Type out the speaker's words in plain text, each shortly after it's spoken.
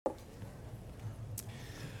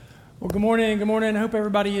Well, good morning. Good morning. I hope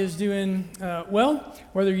everybody is doing well.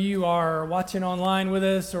 Whether you are watching online with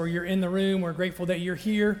us or you're in the room, we're grateful that you're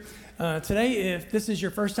here today. If this is your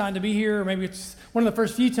first time to be here, or maybe it's one of the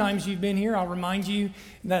first few times you've been here, I'll remind you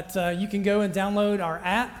that you can go and download our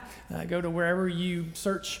app. Go to wherever you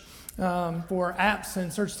search for apps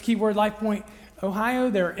and search the keyword LifePoint Ohio.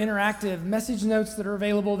 There are interactive message notes that are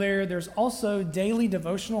available there. There's also daily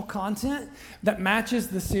devotional content that matches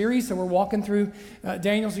the series. So we're walking through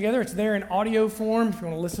Daniel together. It's there in audio form if you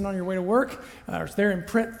want to listen on your way to work. It's there in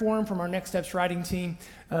print form from our Next Steps writing team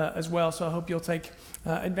as well. So I hope you'll take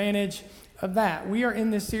advantage of that. We are in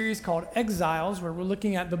this series called Exiles, where we're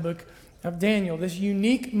looking at the book of Daniel, this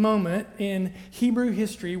unique moment in Hebrew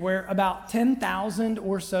history where about 10,000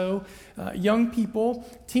 or so young people,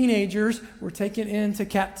 teenagers, were taken into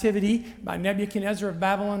captivity by Nebuchadnezzar of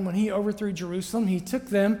Babylon when he overthrew Jerusalem. He took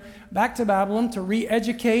them back to Babylon to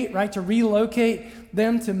re-educate, right, to relocate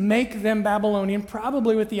them, to make them Babylonian,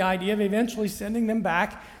 probably with the idea of eventually sending them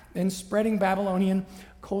back and spreading Babylonian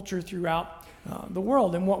culture throughout the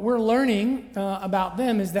world. And what we're learning about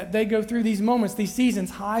them is that they go through these moments, these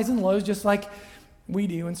seasons, highs and lows, just like we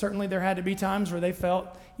do. And certainly there had to be times where they felt,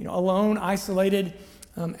 alone, isolated,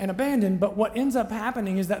 and abandoned. But what ends up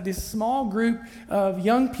happening is that this small group of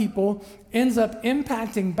young people ends up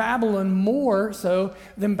impacting Babylon more so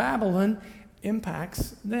than Babylon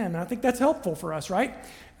impacts them. And I think that's helpful for us, right?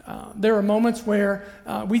 There are moments where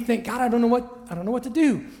we think, God, I don't know what to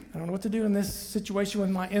do. I don't know what to do in this situation with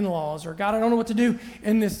my in-laws, or God, I don't know what to do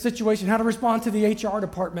in this situation, how to respond to the HR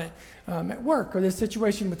department at work, or this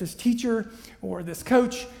situation with this teacher or this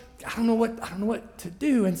coach. I don't know what to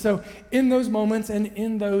do. And so in those moments and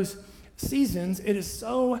in those seasons, it is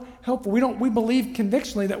so helpful. We believe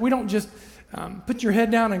convictionally that we don't just put your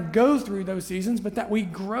head down and go through those seasons, but that we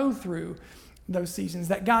grow through those seasons,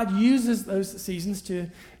 that God uses those seasons to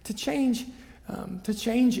change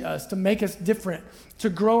us, to make us different, to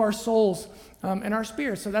grow our souls and our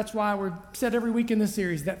spirits. So that's why we've said every week in this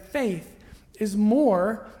series that faith is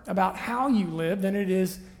more about how you live than it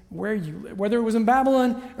is where you live. Whether it was in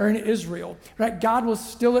Babylon or in Israel, right? God was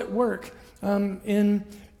still at work in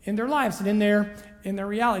their lives and in their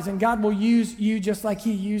realities. And God will use you just like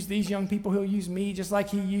he used these young people. He'll use me just like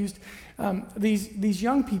he used these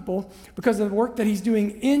young people, because the work that he's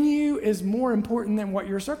doing in you is more important than what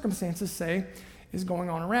your circumstances say is going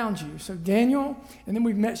on around you. So Daniel, and then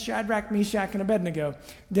we've met Shadrach, Meshach, and Abednego,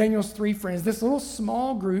 Daniel's three friends. This little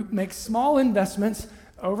small group makes small investments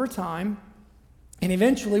over time, and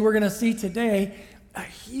eventually we're going to see today a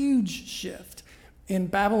huge shift in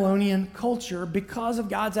Babylonian culture because of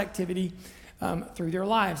God's activity through their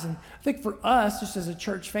lives. And I think for us, just as a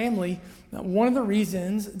church family, one of the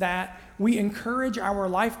reasons that we encourage our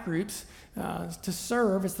life groups to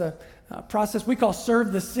serve is the process we call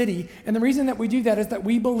Serve the City. And the reason that we do that is that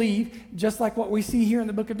we believe, just like what we see here in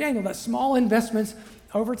the book of Daniel, that small investments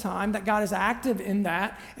over time, that God is active in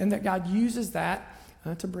that, and that God uses that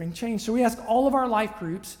to bring change. So we ask all of our life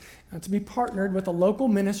groups to be partnered with a local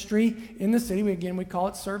ministry in the city. We call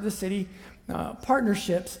it Serve the City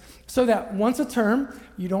partnerships, so that once a term,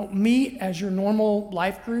 you don't meet as your normal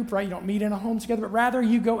life group, right? You don't meet in a home together, but rather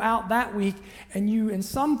you go out that week and you, in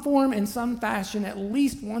some form, in some fashion, at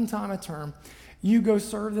least one time a term, you go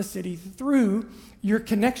serve the city through your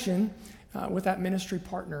connection with that ministry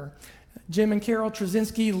partner. Jim and Carol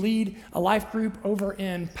Trzynski lead a life group over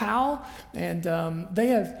in Powell, and they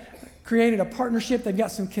have created a partnership. They've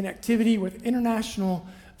got some connectivity with international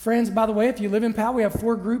friends. By the way, if you live in Powell, we have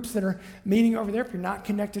 4 groups that are meeting over there. If you're not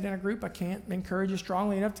connected in a group, I can't encourage you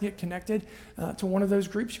strongly enough to get connected to one of those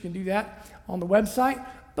groups. You can do that on the website.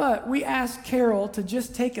 But we asked Carol to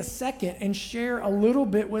just take a second and share a little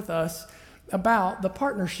bit with us about the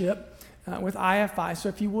partnership with IFI. So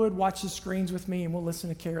if you would, watch the screens with me and we'll listen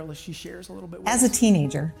to Carol as she shares a little bit with us. As a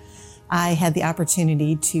teenager, I had the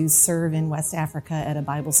opportunity to serve in West Africa at a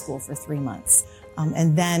Bible school for 3 months.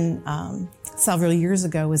 And then several years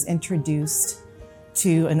ago was introduced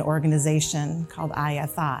to an organization called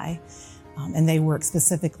IFI, and they work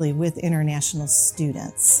specifically with international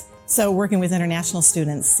students. So working with international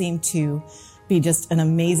students seemed to be just an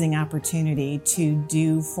amazing opportunity to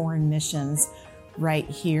do foreign missions right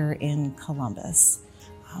here in Columbus.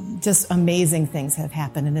 Just amazing things have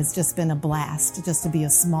happened, and it's just been a blast just to be a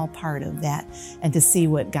small part of that and to see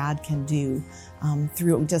what God can do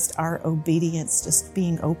through just our obedience, just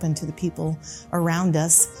being open to the people around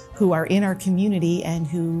us who are in our community and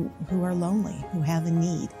who are lonely, who have a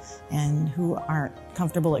need, and who aren't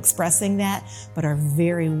comfortable expressing that, but are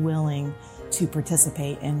very willing to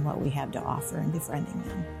participate in what we have to offer and befriending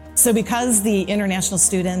them. So because the international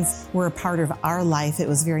students were a part of our life, it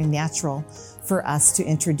was very natural for us to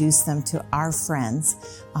introduce them to our friends,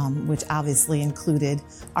 which obviously included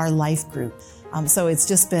our life group. So it's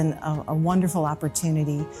just been a wonderful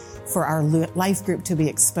opportunity for our life group to be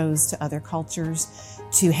exposed to other cultures,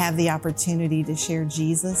 to have the opportunity to share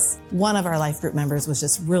Jesus. One of our life group members was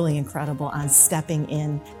just really incredible on stepping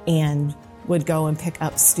in and would go and pick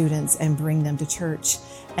up students and bring them to church,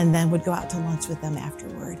 and then would go out to lunch with them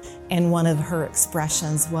afterward. And one of her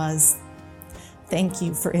expressions was, "Thank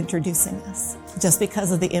you for introducing us," just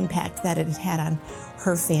because of the impact that it had on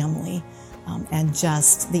her family, and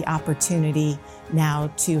just the opportunity now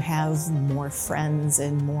to have more friends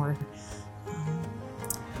and more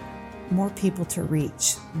people to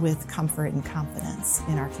reach with comfort and confidence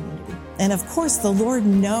in our community. And of course, the Lord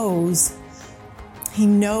knows. He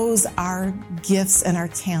knows our gifts and our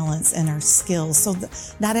talents and our skills. So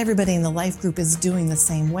not everybody in the life group is doing the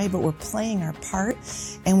same way, but we're playing our part,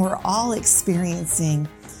 and we're all experiencing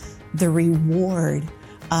the reward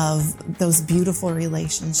of those beautiful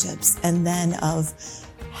relationships, and then of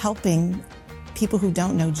helping people who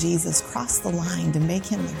don't know Jesus cross the line to make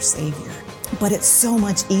him their Savior. But it's so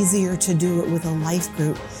much easier to do it with a life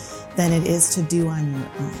group than it is to do on your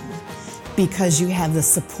own, because you have the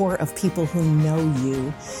support of people who know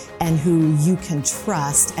you and who you can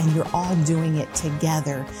trust, and you're all doing it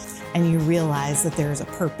together, and you realize that there's a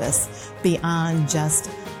purpose beyond just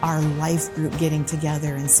our life group getting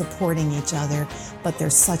together and supporting each other, but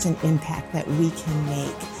there's such an impact that we can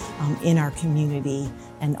make in our community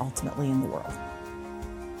and ultimately in the world.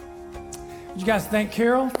 Would you guys thank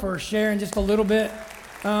Carol for sharing just a little bit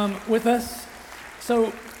with us?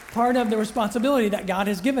 So part of the responsibility that God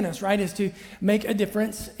has given us, right, is to make a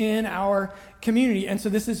difference in our community. And so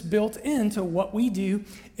this is built into what we do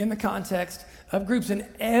in the context of groups. And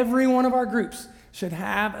every one of our groups should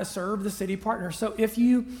have a Serve the City partner. So if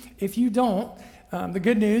you don't, the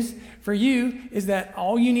good news for you is that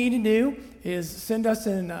all you need to do is send us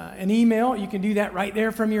an email. You can do that right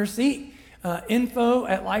there from your seat,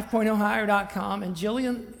 info@lifepointohio.com. And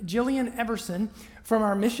Jillian Everson from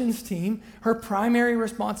our missions team, her primary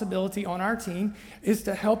responsibility on our team is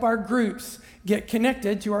to help our groups get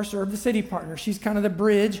connected to our Serve the City partner. She's kind of the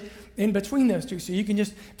bridge in between those two. So you can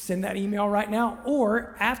just send that email right now,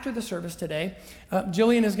 or after the service today,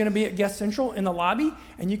 Jillian is going to be at Guest Central in the lobby,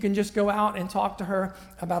 and you can just go out and talk to her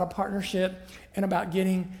about a partnership and about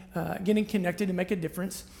getting connected to make a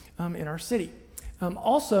difference in our city.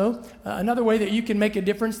 Also, another way that you can make a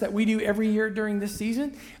difference that we do every year during this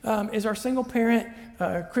season is our single parent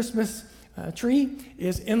Christmas tree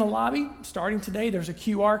is in the lobby starting today. There's a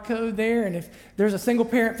QR code there, and if there's a single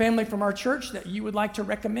parent family from our church that you would like to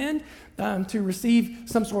recommend to receive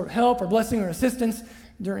some sort of help or blessing or assistance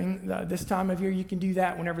during this time of year, you can do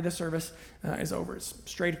that whenever the service is over. It's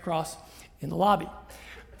straight across in the lobby.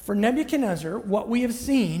 For Nebuchadnezzar, what we have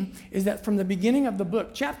seen is that from the beginning of the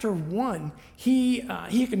book, chapter 1, he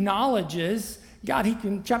acknowledges God.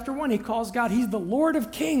 Chapter 1, he calls God, he's the Lord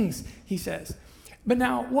of Kings, he says. But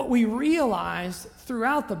now what we realize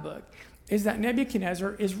throughout the book is that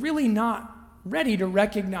Nebuchadnezzar is really not ready to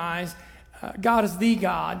recognize God as the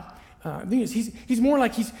God. He's more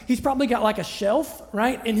like he's probably got like a shelf,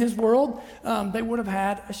 right? In his world, they would have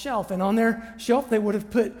had a shelf, and on their shelf they would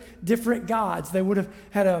have put different gods. They would have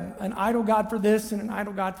had an idol god for this and an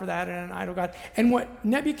idol god for that and an idol god. And what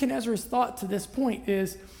Nebuchadnezzar has thought to this point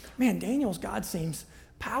is, man, Daniel's God seems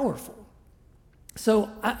powerful. So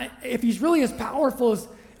if he's really as powerful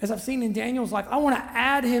as I've seen in Daniel's life, I want to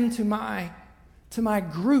add him to my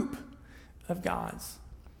group of gods.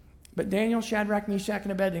 But Daniel, Shadrach, Meshach,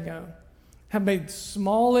 and Abednego have made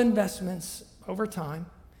small investments over time.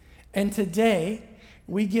 And today,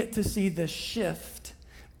 we get to see the shift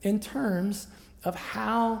in terms of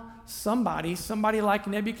how somebody like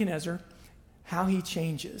Nebuchadnezzar, how he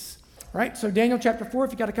changes. Right? So Daniel chapter 4,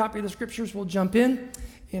 if you got a copy of the scriptures, we'll jump in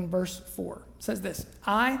verse 4. It says this: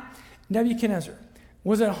 I, Nebuchadnezzar,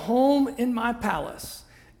 was at home in my palace,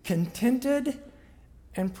 contented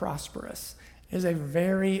and prosperous. Is a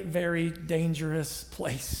very, very dangerous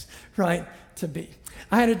place, right, to be.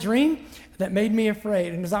 I had a dream that made me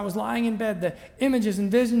afraid, and as I was lying in bed, the images and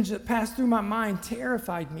visions that passed through my mind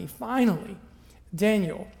terrified me. Finally,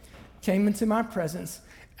 Daniel came into my presence,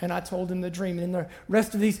 and I told him the dream. And in the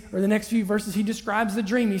rest of the next few verses, he describes the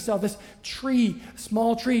dream. He saw this tree,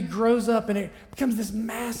 small tree, grows up, and it becomes this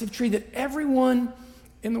massive tree that everyone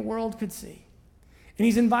in the world could see. And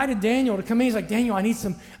he's invited Daniel to come in. He's like, Daniel, I need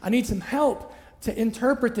some help to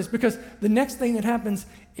interpret this, because the next thing that happens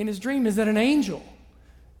in his dream is that an angel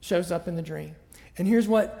shows up in the dream. And here's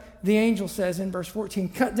what the angel says in verse 14.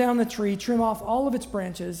 Cut down the tree, trim off all of its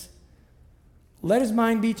branches. Let his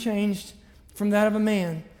mind be changed from that of a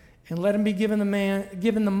man, and let him be given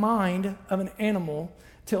the mind of an animal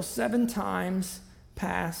till 7 times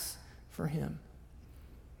pass for him.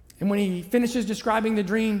 And when he finishes describing the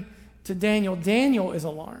dream to Daniel, Daniel is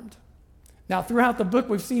alarmed. Now, throughout the book,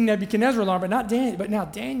 we've seen Nebuchadnezzar alarmed, but now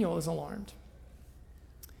Daniel is alarmed.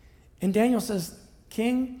 And Daniel says,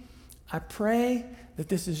 King, I pray that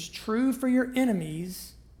this is true for your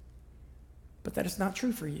enemies, but that it's not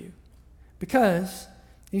true for you. Because,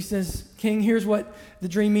 he says, King, here's what the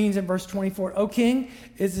dream means in verse 24. O King,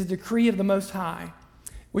 it is a decree of the Most High,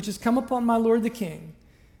 which has come upon my Lord the King,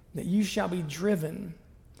 that you shall be driven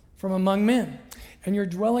from among men, and your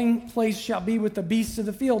dwelling place shall be with the beasts of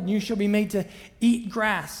the field, and you shall be made to eat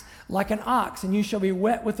grass like an ox, and you shall be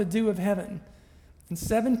wet with the dew of heaven. And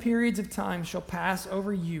 7 periods of time shall pass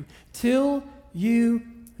over you, till you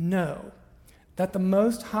know that the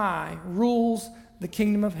Most High rules the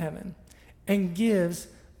kingdom of heaven and gives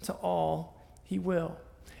to all he will.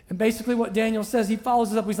 And basically what Daniel says, he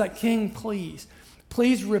follows it up. He's like, King, please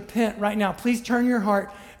repent right now. Please turn your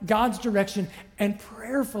heart God's direction, and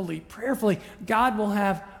prayerfully, God will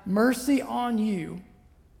have mercy on you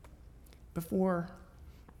before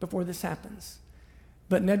this happens.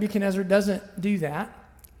 But Nebuchadnezzar doesn't do that.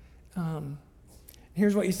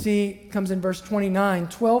 Here's what you see, comes in verse 29.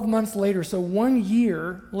 12 months later, so 1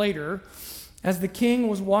 year later, as the king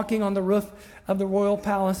was walking on the roof of the royal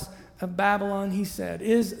palace of Babylon, he said,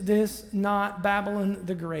 Is this not Babylon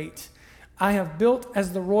the Great? I have built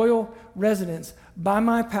as the royal residence by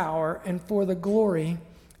my power and for the glory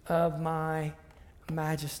of my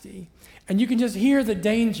majesty. And you can just hear the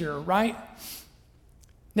danger, right?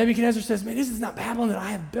 Nebuchadnezzar says, man, this is not Babylon that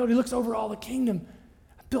I have built. He looks over all the kingdom.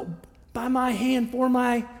 I built by my hand for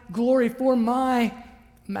my glory, for my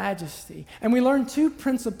majesty. And we learn 2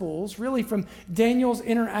 principles really from Daniel's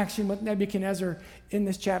interaction with Nebuchadnezzar in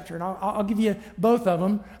this chapter. And I'll give you both of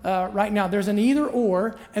them right now. There's an either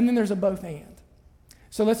or, and then there's a both and.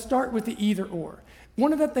 So let's start with the either or.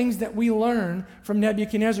 One of the things that we learn from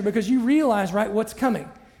Nebuchadnezzar, because you realize, right, what's coming.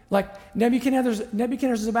 Like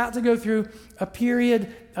Nebuchadnezzar's about to go through a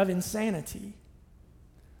period of insanity.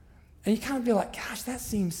 And you kind of feel like, gosh, that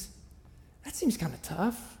seems kind of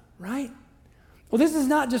tough, right? Well, this is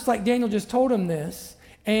not just like Daniel just told him this,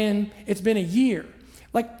 and it's been a year.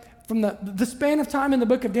 Like from the span of time in the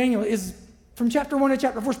book of Daniel is from chapter 1 to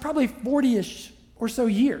chapter 4 is probably 40-ish or so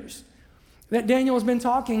years that Daniel has been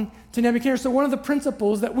talking to Nebuchadnezzar. So one of the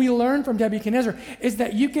principles that we learn from Nebuchadnezzar is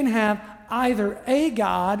that you can have either a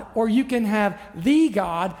God or you can have the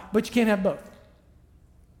God, but you can't have both.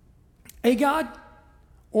 A God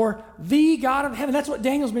or the God of heaven. That's what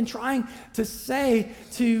Daniel's been trying to say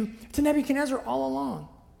to Nebuchadnezzar all along.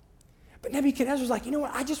 But Nebuchadnezzar's like, you know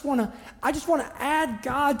what? I just want to add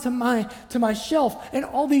God to my shelf and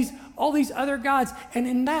all these other gods. And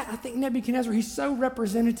in that, I think Nebuchadnezzar, he's so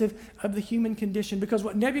representative of the human condition, because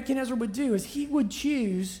what Nebuchadnezzar would do is he would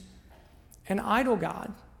choose an idol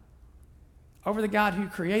God over the God who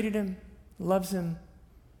created him, loves him,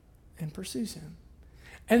 and pursues him.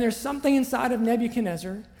 And there's something inside of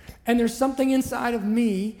Nebuchadnezzar, and there's something inside of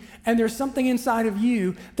me, and there's something inside of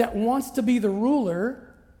you that wants to be the ruler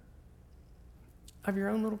of your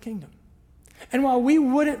own little kingdom. And while we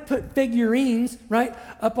wouldn't put figurines, right,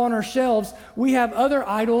 up on our shelves, we have other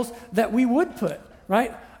idols that we would put,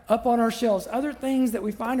 right, up on our shelves. Other things that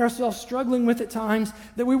we find ourselves struggling with at times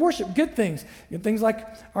that we worship. Good things like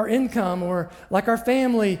our income, or like our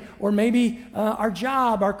family, or maybe our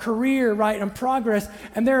job, our career, right, and progress.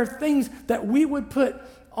 And there are things that we would put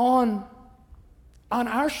on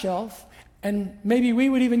our shelf, and maybe we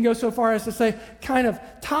would even go so far as to say kind of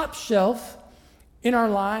top shelf in our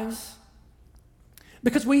lives,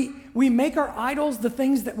 because we make our idols the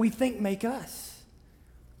things that we think make us,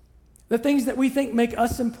 the things that we think make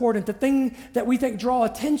us important, the thing that we think draw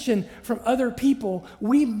attention from other people.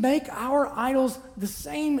 We make our idols the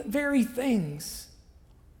same very things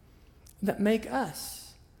that make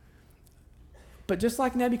us. But just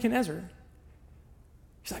like Nebuchadnezzar,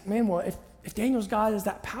 he's like, man, well, if Daniel's God is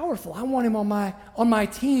that powerful, I want him on my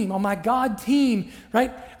team, on my God team,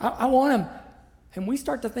 right? I want him. And we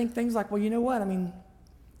start to think things like, well, you know what? I mean,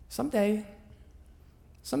 someday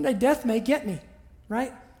death may get me,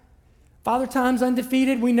 right? Father Time's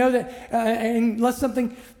undefeated. We know that unless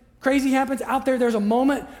something crazy happens out there's a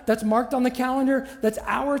moment that's marked on the calendar that's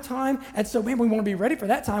our time. And so, man, we want to be ready for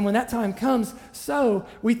that time when that time comes. So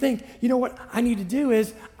we think, you know what I need to do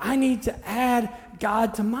is I need to add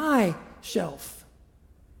God to my shelf.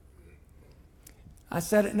 I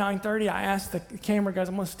said at 9:30, I asked the camera guys,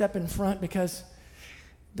 I'm going to step in front because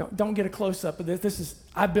don't get a close-up of this.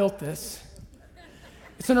 I built this.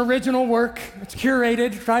 It's an original work. It's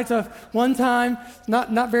curated, right? It's a one-time,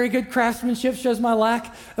 not very good craftsmanship, shows my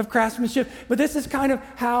lack of craftsmanship. But this is kind of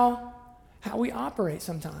how we operate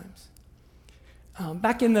sometimes.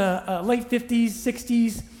 Back in the late 50s,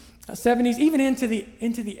 60s, 70s, even into the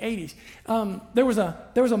 80s, there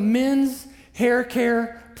was a men's hair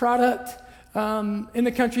care product in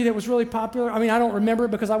the country that was really popular. I mean, I don't remember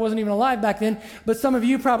it because I wasn't even alive back then, but some of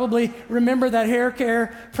you probably remember that hair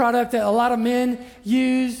care product that a lot of men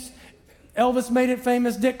used. Elvis made it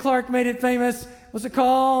famous. Dick Clark made it famous. What's it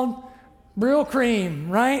called? Brill Cream,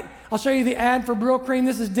 right? I'll show you the ad for Brill Cream.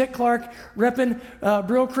 This is Dick Clark repping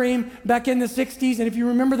Brill Cream back in the 60s. And if you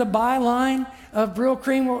remember the byline of Brill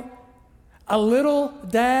Cream, well, a little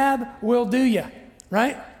dab will do you,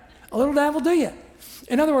 right? A little dab will do you.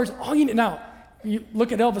 In other words, all you need, now, you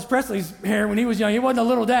look at Elvis Presley's hair when he was young, it wasn't a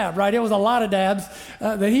little dab, right? It was a lot of dabs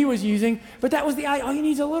that he was using, but that was all you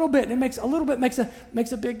need is a little bit, and makes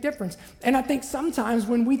a big difference. And I think sometimes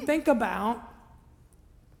when we think about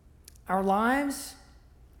our lives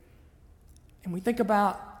and we think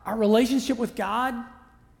about our relationship with God,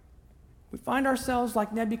 we find ourselves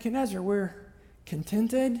like Nebuchadnezzar. We're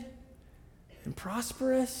contented and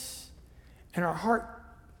prosperous, and our heart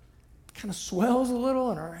kind of swells a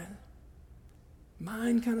little, and our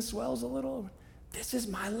mind kind of swells a little. This is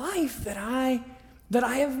my life that I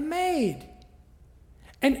have made.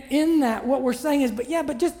 And in that, what we're saying is, but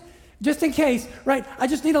just in case, right? I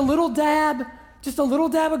just need a little dab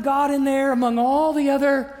of God in there among all the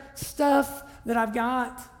other stuff that I've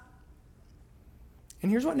got.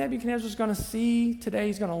 And here's what Nebuchadnezzar's going to see today.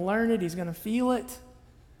 He's going to learn it. He's going to feel it.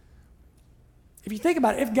 If you think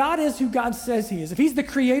about it, if God is who God says he is, if he's the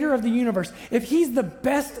creator of the universe, if he's the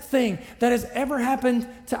best thing that has ever happened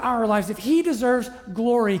to our lives, if he deserves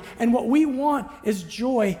glory and what we want is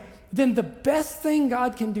joy, then the best thing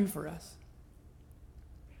God can do for us,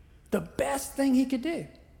 the best thing he could do,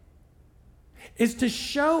 is to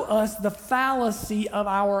show us the fallacy of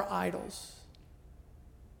our idols.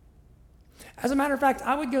 As a matter of fact,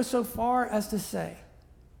 I would go so far as to say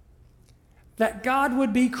that God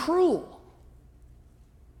would be cruel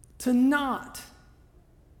to not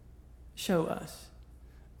show us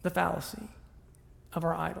the fallacy of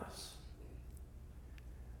our idols.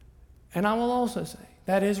 And I will also say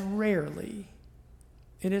that it is rarely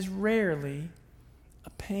a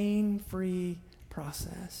pain-free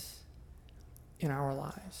process in our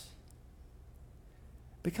lives.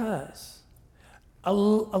 Because a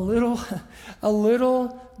little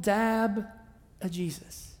dab of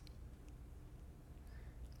Jesus,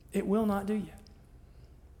 it will not do you.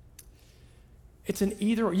 It's an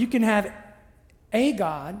either or. You can have a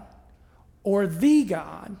God or the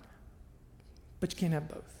God, but you can't have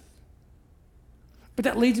both. But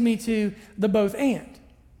that leads me to the both and.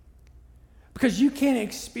 Because you can't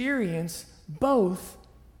experience both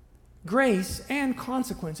grace and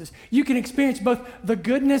consequences. You can experience both the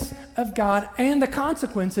goodness of God and the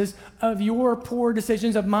consequences of your poor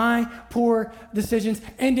decisions, of my poor decisions.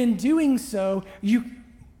 And in doing so, you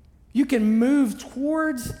can move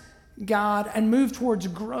towards God and move towards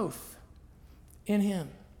growth in him.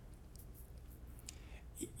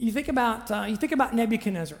 You think about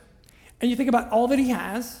Nebuchadnezzar, and you think about all that he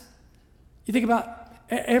has. You think about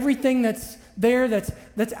everything that's there,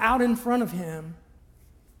 that's out in front of him,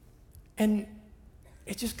 and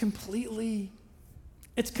it's just completely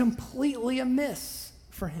amiss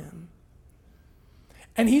for him.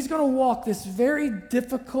 And he's going to walk this very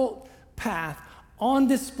difficult path on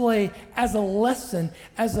display as a lesson,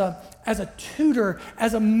 as a tutor,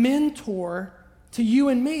 as a mentor to you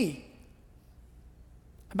and me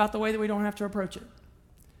about the way that we don't have to approach it.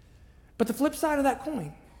 But the flip side of that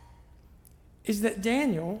coin is that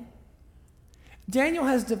Daniel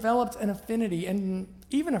has developed an affinity and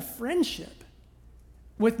even a friendship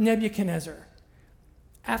with Nebuchadnezzar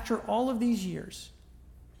after all of these years.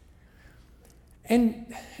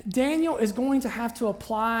 And Daniel is going to have to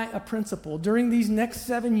apply a principle during these next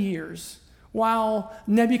 7 years while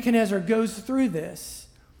Nebuchadnezzar goes through this.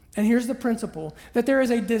 And here's the principle, that there is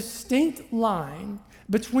a distinct line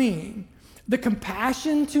between the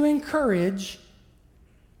compassion to encourage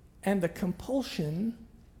and the compulsion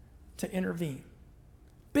to intervene.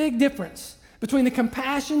 Big difference between the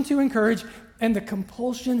compassion to encourage and the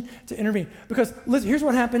compulsion to intervene. Because listen, here's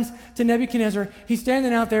what happens to Nebuchadnezzar. He's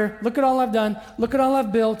standing out there, look at all I've done, look at all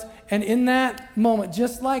I've built, and in that moment,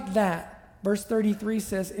 just like that, verse 33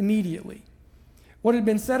 says, immediately, what had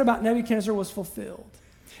been said about Nebuchadnezzar was fulfilled.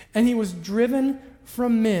 And he was driven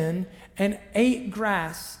from men and ate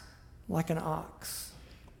grass like an ox.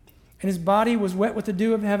 And his body was wet with the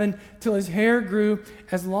dew of heaven till his hair grew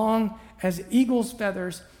as long as eagle's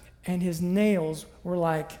feathers, and his nails were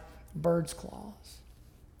like bird's claws.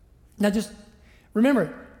 Now just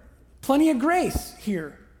remember, plenty of grace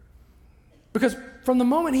here. Because from the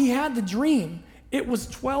moment he had the dream, it was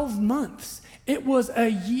 12 months. It was a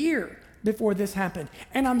year before this happened.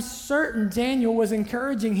 And I'm certain Daniel was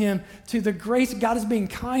encouraging him to the grace. God is being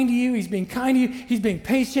kind to you. He's being kind to you. He's being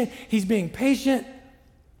patient. He's being patient.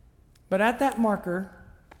 But at that marker,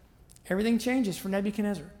 everything changes for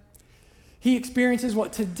Nebuchadnezzar. He experiences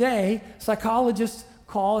what today psychologists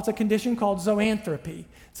call, it's a condition called zoanthropy.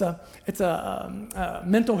 It's a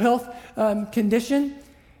mental health condition.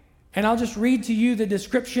 And I'll just read to you the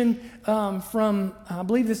description from, I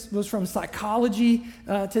believe this was from Psychology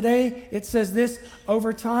Today. It says this: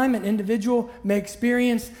 over time, an individual may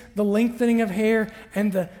experience the lengthening of hair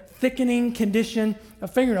and the thickening condition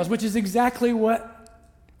of fingernails, which is exactly what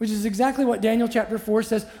Daniel chapter 4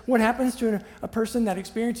 says. What happens to a person that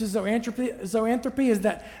experiences zoanthropy is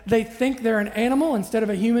that they think they're an animal instead of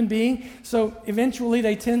a human being. So eventually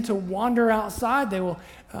they tend to wander outside. They'll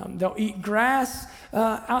eat grass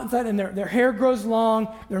outside, and their hair grows long,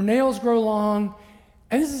 their nails grow long.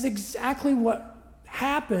 And this is exactly what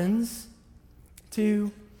happens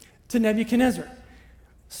to Nebuchadnezzar.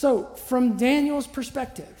 So from Daniel's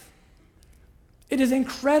perspective, it is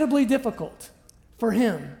incredibly difficult for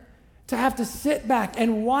him to have to sit back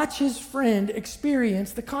and watch his friend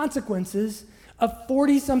experience the consequences of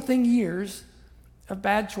 40-something years of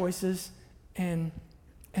bad choices and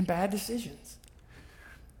bad decisions.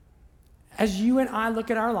 As you and I look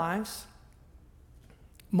at our lives,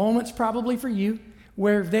 moments probably for you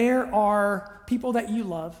where there are people that you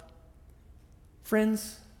love,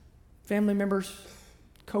 friends, family members,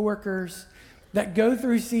 coworkers, that go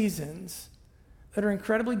through seasons that are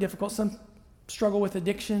incredibly difficult. Some struggle with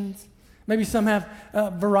addictions. Maybe some have a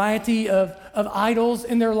variety of idols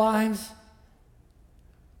in their lives.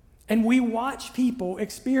 And we watch people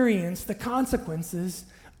experience the consequences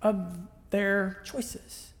of their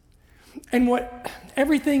choices. And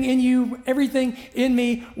everything in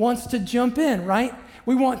me wants to jump in, right?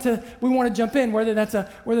 We want to jump in, whether that's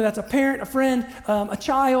a parent, a friend, a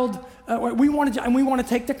child. We want to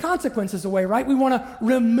take the consequences away, right? We want to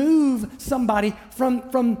remove somebody from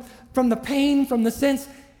the pain, from the sense.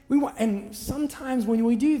 And sometimes when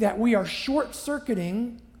we do that, we are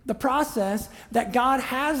short-circuiting the process that God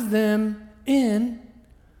has them in.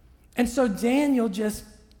 And so Daniel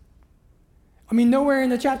nowhere in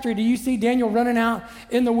the chapter do you see Daniel running out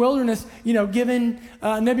in the wilderness, giving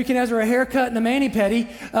Nebuchadnezzar a haircut and a mani-pedi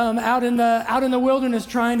out in the wilderness,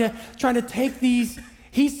 trying to take these.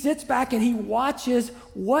 He sits back and he watches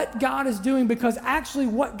what God is doing, because actually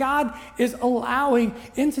what God is allowing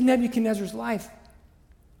into Nebuchadnezzar's life,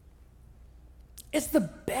 it's the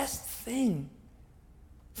best thing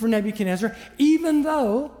for Nebuchadnezzar, even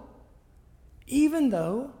though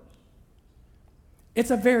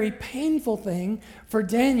it's a very painful thing for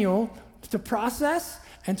Daniel to process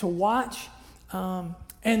and to watch,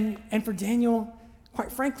 and for Daniel,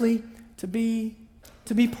 quite frankly, to be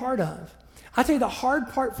part of. I tell you, the hard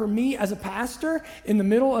part for me as a pastor in the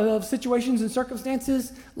middle of situations and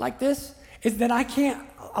circumstances like this is that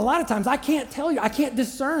a lot of times I can't tell you, I can't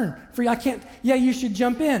discern for you. You should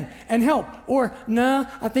jump in and help. Or, no,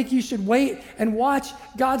 I think you should wait and watch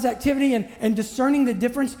God's activity and discerning the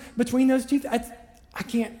difference between those two. I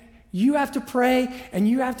can't. You have to pray and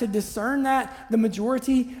you have to discern that the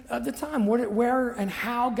majority of the time, where and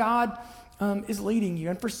how God is leading you.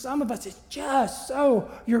 And for some of us, it's just so,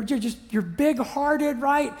 you're big-hearted,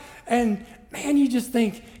 right? And man, you just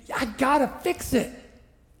think, I gotta fix it.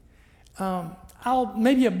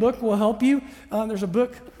 Maybe a book will help you. There's a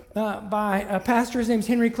book by a pastor, his name's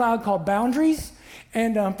Henry Cloud, called Boundaries.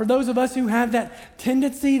 And for those of us who have that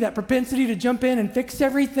tendency, that propensity to jump in and fix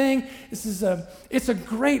everything, it's a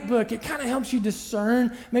great book. It kind of helps you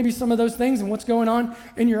discern maybe some of those things and what's going on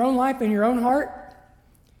in your own life, in your own heart.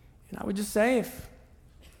 And I would just say, if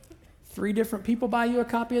 3 different people buy you a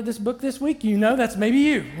copy of this book this week, that's maybe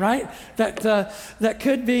you, right? That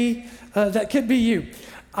could be you.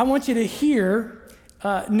 I want you to hear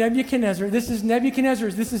Nebuchadnezzar. This is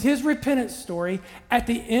Nebuchadnezzar's. This is his repentance story at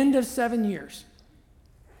the end of 7 years.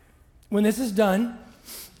 When this is done,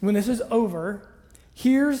 when this is over,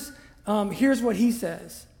 here's what he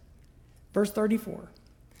says. Verse 34.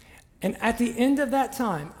 And at the end of that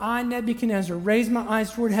time, I, Nebuchadnezzar, raised my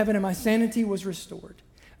eyes toward heaven, and my sanity was restored.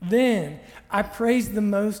 Then I praised the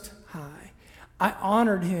Most High. I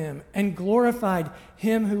honored him and glorified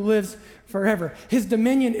him who lives forever. His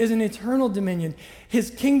dominion is an eternal dominion. His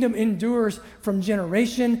kingdom endures from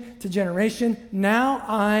generation to generation. Now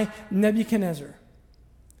I, Nebuchadnezzar,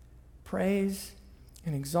 praise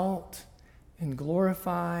and exalt and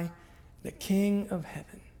glorify the King of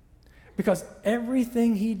heaven, because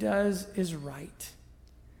everything he does is right,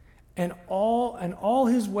 and all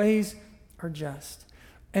his ways are just.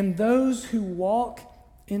 And those who walk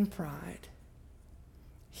in pride,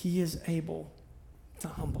 he is able to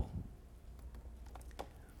humble.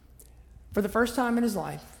 For the first time in his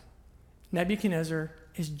life, Nebuchadnezzar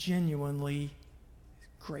is genuinely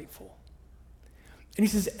grateful. And he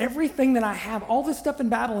says, everything that I have, all this stuff in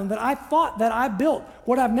Babylon that I thought that I built,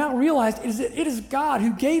 what I've now realized is that it is God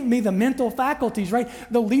who gave me the mental faculties, right?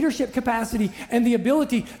 The leadership capacity and the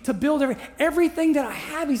ability to build everything that I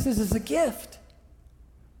have, he says, is a gift.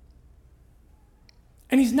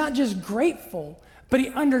 And he's not just grateful, but he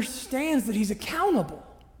understands that he's accountable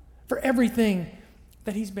for everything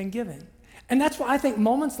that he's been given. And that's why I think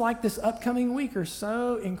moments like this upcoming week are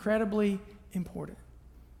so incredibly important.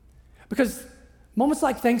 Because moments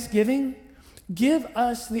like Thanksgiving give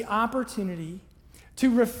us the opportunity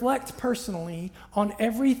to reflect personally on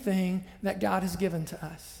everything that God has given to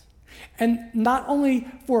us. And not only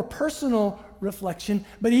for personal reflection,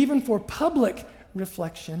 but even for public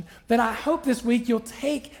reflection, that I hope this week you'll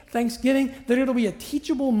take Thanksgiving, that it'll be a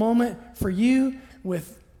teachable moment for you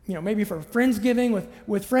with, maybe for Friendsgiving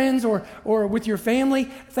with friends or with your family,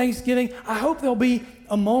 Thanksgiving. I hope there'll be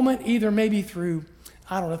a moment either maybe through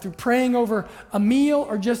praying over a meal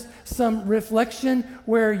or just some reflection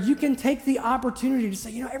where you can take the opportunity to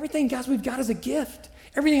say, everything, guys, we've got is a gift.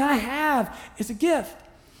 Everything I have is a gift.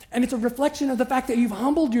 And it's a reflection of the fact that you've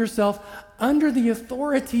humbled yourself under the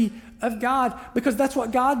authority of God, because that's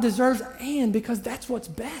what God deserves and because that's what's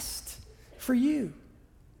best for you.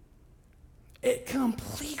 It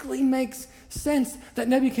completely makes sense that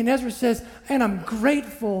Nebuchadnezzar says, and I'm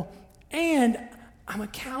grateful and I'm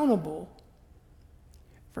accountable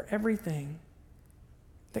for everything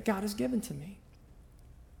that God has given to me.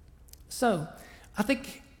 So I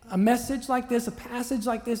think a message like this, a passage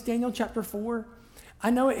like this, Daniel chapter 4, I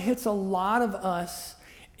know it hits a lot of us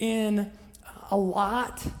in a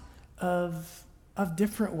lot of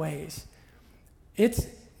different ways. It's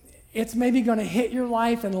maybe going to hit your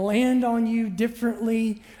life and land on you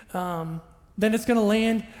differently than it's going to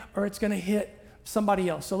land, or it's going to hit somebody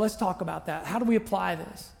else. So let's talk about that. How do we apply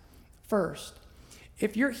this? First,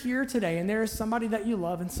 if you're here today and there is somebody that you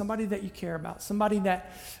love and somebody that you care about, somebody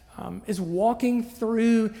that is walking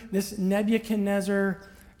through this Nebuchadnezzar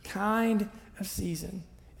kind of season,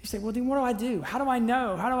 you say, well, Dean, what do I do? How do I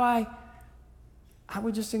know? I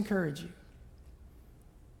would just encourage you.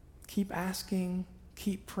 Keep asking,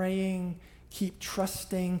 keep praying, keep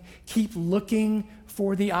trusting, keep looking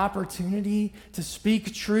for the opportunity to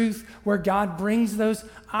speak truth where God brings those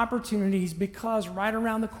opportunities, because right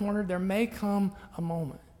around the corner there may come a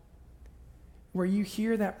moment where you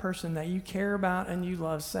hear that person that you care about and you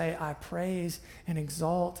love say, I praise and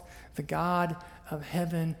exalt the God of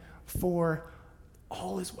heaven, for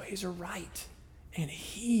all his ways are right and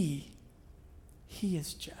he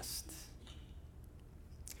is just.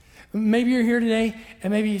 Maybe you're here today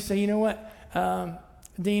and maybe you say, you know what,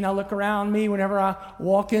 Dean, I look around me whenever I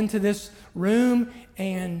walk into this room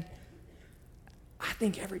and I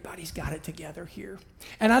think everybody's got it together here.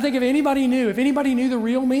 And I think if anybody knew the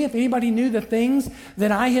real me, if anybody knew the things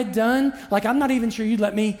that I had done, like I'm not even sure you'd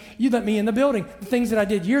let me in the building. The things that I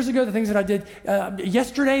did years ago, the things that I did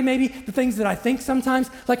yesterday maybe, the things that I think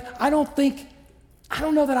sometimes, like I don't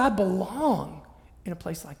know that I belong in a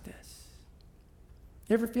place like this.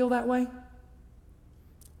 You ever feel that way?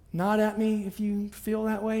 Nod at me if you feel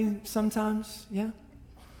that way sometimes, yeah?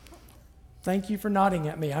 Thank you for nodding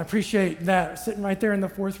at me. I appreciate that. Sitting right there in the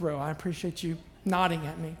fourth row, I appreciate you nodding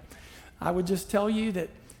at me. I would just tell you that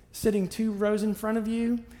sitting 2 rows in front of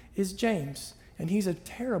you is James, and he's a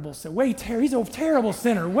terrible sinner. He's a terrible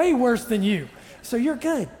sinner, way worse than you. So you're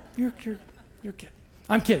good. You're good.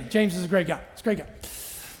 I'm kidding. James is a great guy. He's a great guy.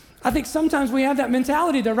 I think sometimes we have that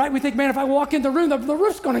mentality though, right? We think, man, if I walk in the room, the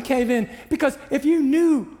roof's going to cave in. Because if you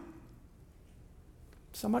knew,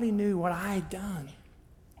 somebody knew what I had done.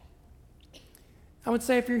 I would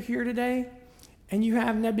say if you're here today and you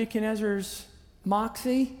have Nebuchadnezzar's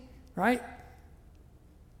moxie, right?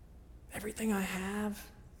 Everything I have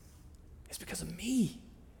is because of me.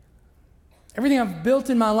 Everything I've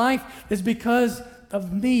built in my life is because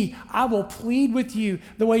of me. I will plead with you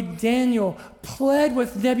the way Daniel pled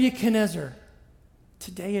with Nebuchadnezzar.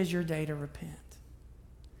 Today is your day to repent.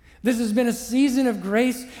 This has been a season of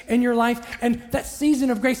grace in your life, and that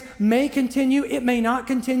season of grace may continue. It may not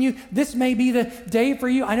continue. This may be the day for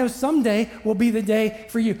you. I know someday will be the day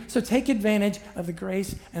for you. So take advantage of the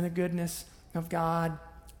grace and the goodness of God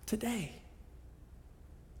today.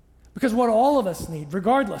 Because what all of us need,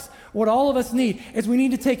 regardless, what all of us need is we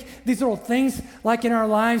need to take these little things like in our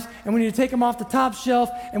lives, and we need to take them off the top shelf,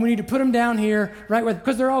 and we need to put them down here, right?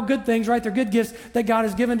 Because they're all good things, right? They're good gifts that God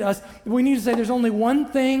has given to us. We need to say there's only one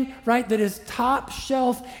thing, right, that is top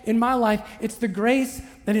shelf in my life. It's the grace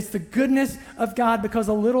and it's the goodness of God, because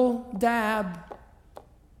a little dab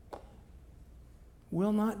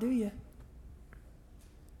will not do you.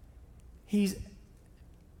 He's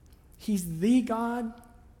the God.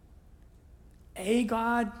 A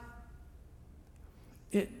God,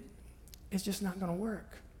 it's just not going to work.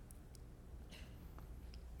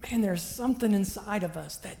 Man, there's something inside of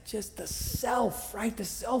us that just the self, right? The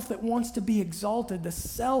self that wants to be exalted, the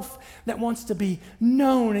self that wants to be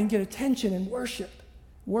known and get attention and worshipped.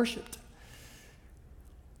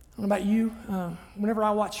 I don't know about you, whenever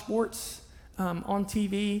I watch sports on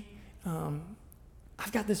TV,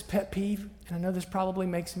 I've got this pet peeve, and I know this probably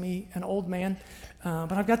makes me an old man,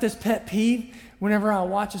 but I've got this pet peeve whenever I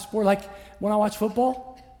watch a sport, like when I watch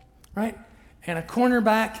football, right? And a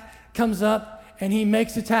cornerback comes up and he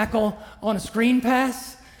makes a tackle on a screen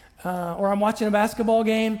pass, or I'm watching a basketball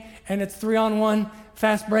game and it's 3-on-1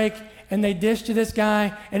 fast break, and they dish to this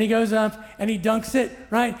guy and he goes up and he dunks it,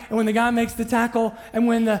 right? And when the guy makes the tackle and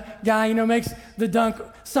when the guy, makes the dunk,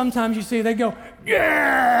 sometimes you see they go,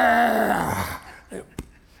 yeah!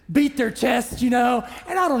 Beat their chest, and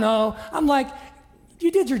I don't know. I'm like,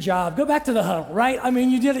 you did your job. Go back to the huddle, right? I mean,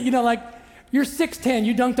 you did it, like, you're 6'10",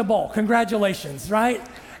 you dunked a ball. Congratulations, right?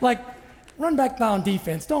 Like, run back down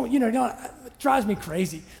defense. Don't, it drives me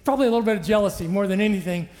crazy. Probably a little bit of jealousy more than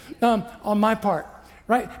anything on my part,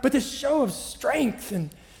 right? But this show of strength,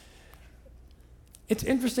 and it's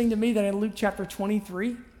interesting to me that in Luke chapter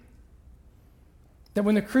 23, that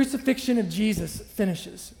when the crucifixion of Jesus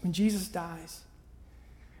finishes, when Jesus dies,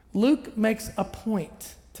 Luke makes a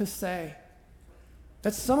point to say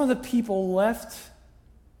that some of the people left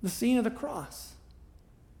the scene of the cross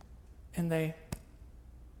and they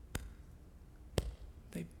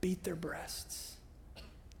beat their breasts.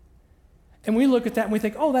 And we look at that and we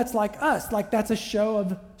think, oh, that's like us, like that's a show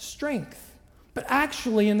of strength. But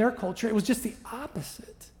actually in their culture, it was just the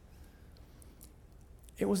opposite.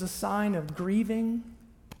 It was a sign of grieving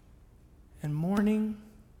and mourning.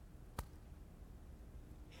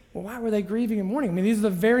 Well, why were they grieving and mourning? I mean, these are the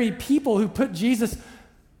very people who put Jesus,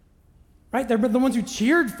 right? They're the ones who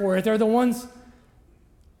cheered for it. They're the ones,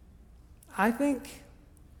 I think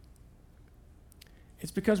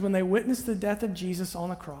it's because when they witnessed the death of Jesus on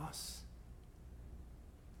the cross,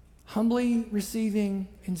 humbly receiving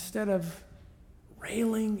instead of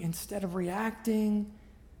railing, instead of reacting,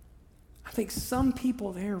 I think some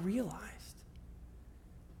people there realized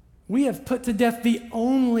we have put to death the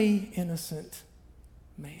only innocent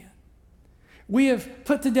man. We have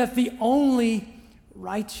put to death the only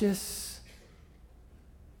righteous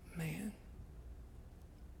man.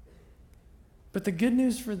 But the good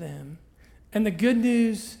news for them, and the good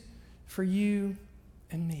news for you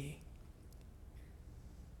and me,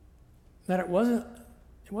 that it wasn't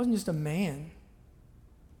just a man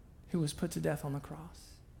who was put to death on the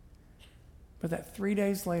cross, but that 3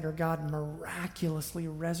 days later, God miraculously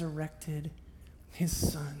resurrected his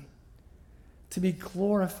son to be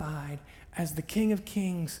glorified as the King of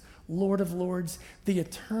Kings, Lord of Lords, the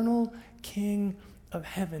eternal King of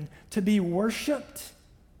heaven, to be worshiped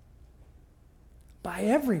by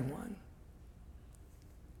everyone,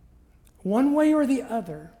 one way or the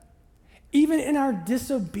other. Even in our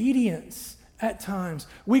disobedience at times,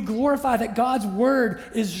 we glorify that God's word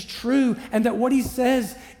is true and that what he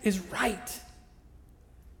says is right.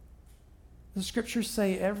 The scriptures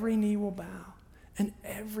say every knee will bow and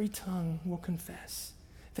every tongue will confess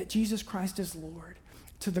that Jesus Christ is Lord,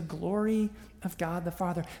 to the glory of God the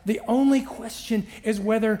Father. The only question is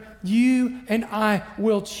whether you and I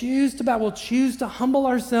will choose to bow, will choose to humble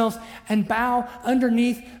ourselves and bow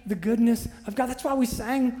underneath the goodness of God. That's why we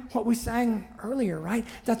sang what we sang earlier, right?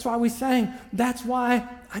 That's why we sang, that's why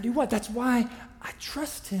I do what? That's why I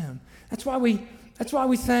trust him. That's why we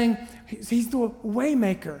sang, he's the way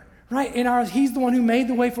maker, right? He's the one who made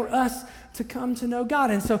the way for us to come to know God.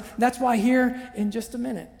 And so that's why here in just a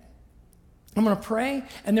minute, I'm going to pray,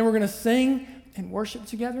 and then we're going to sing and worship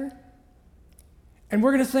together. And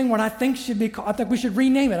we're going to sing what I think should be called, I think we should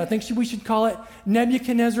rename it. I think we should call it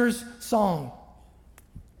Nebuchadnezzar's Song.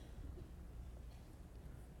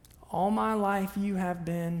 All my life you have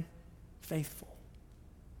been faithful.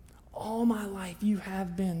 All my life, you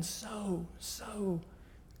have been so, so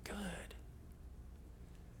good.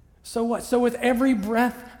 So what? So with every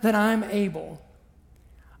breath that I'm able,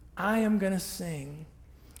 I am going to sing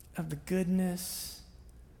of the goodness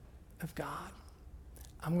of God.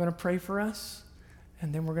 I'm going to pray for us,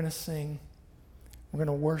 and then we're going to sing. We're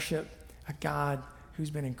going to worship a God who's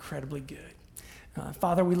been incredibly good.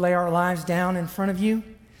 Father, we lay our lives down in front of you.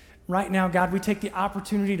 Right now, God, we take the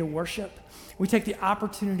opportunity to worship. We take the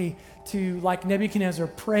opportunity to, like Nebuchadnezzar,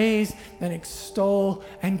 praise and extol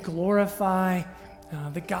and glorify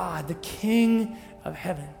the God, the King of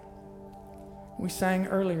heaven. We sang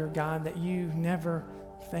earlier, God, that you never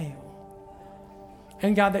fail.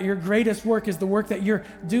 And God, that your greatest work is the work that you're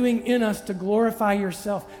doing in us to glorify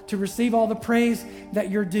yourself, to receive all the praise that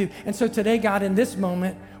you're due. And so today, God, in this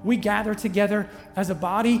moment, we gather together as a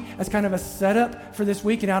body, as kind of a setup for this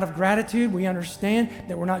week. And out of gratitude, we understand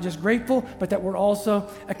that we're not just grateful, but that we're also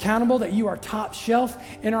accountable, that you are top shelf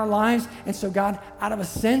in our lives. And so, God, out of a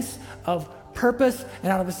sense of purpose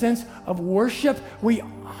and out of a sense of worship, we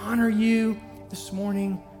honor you this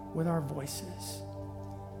morning with our voices.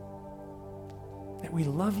 That we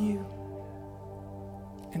love you,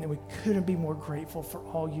 and that we couldn't be more grateful for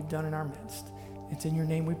all you've done in our midst. It's in your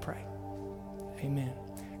name we pray. Amen.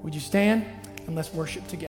 Would you stand and let's worship together?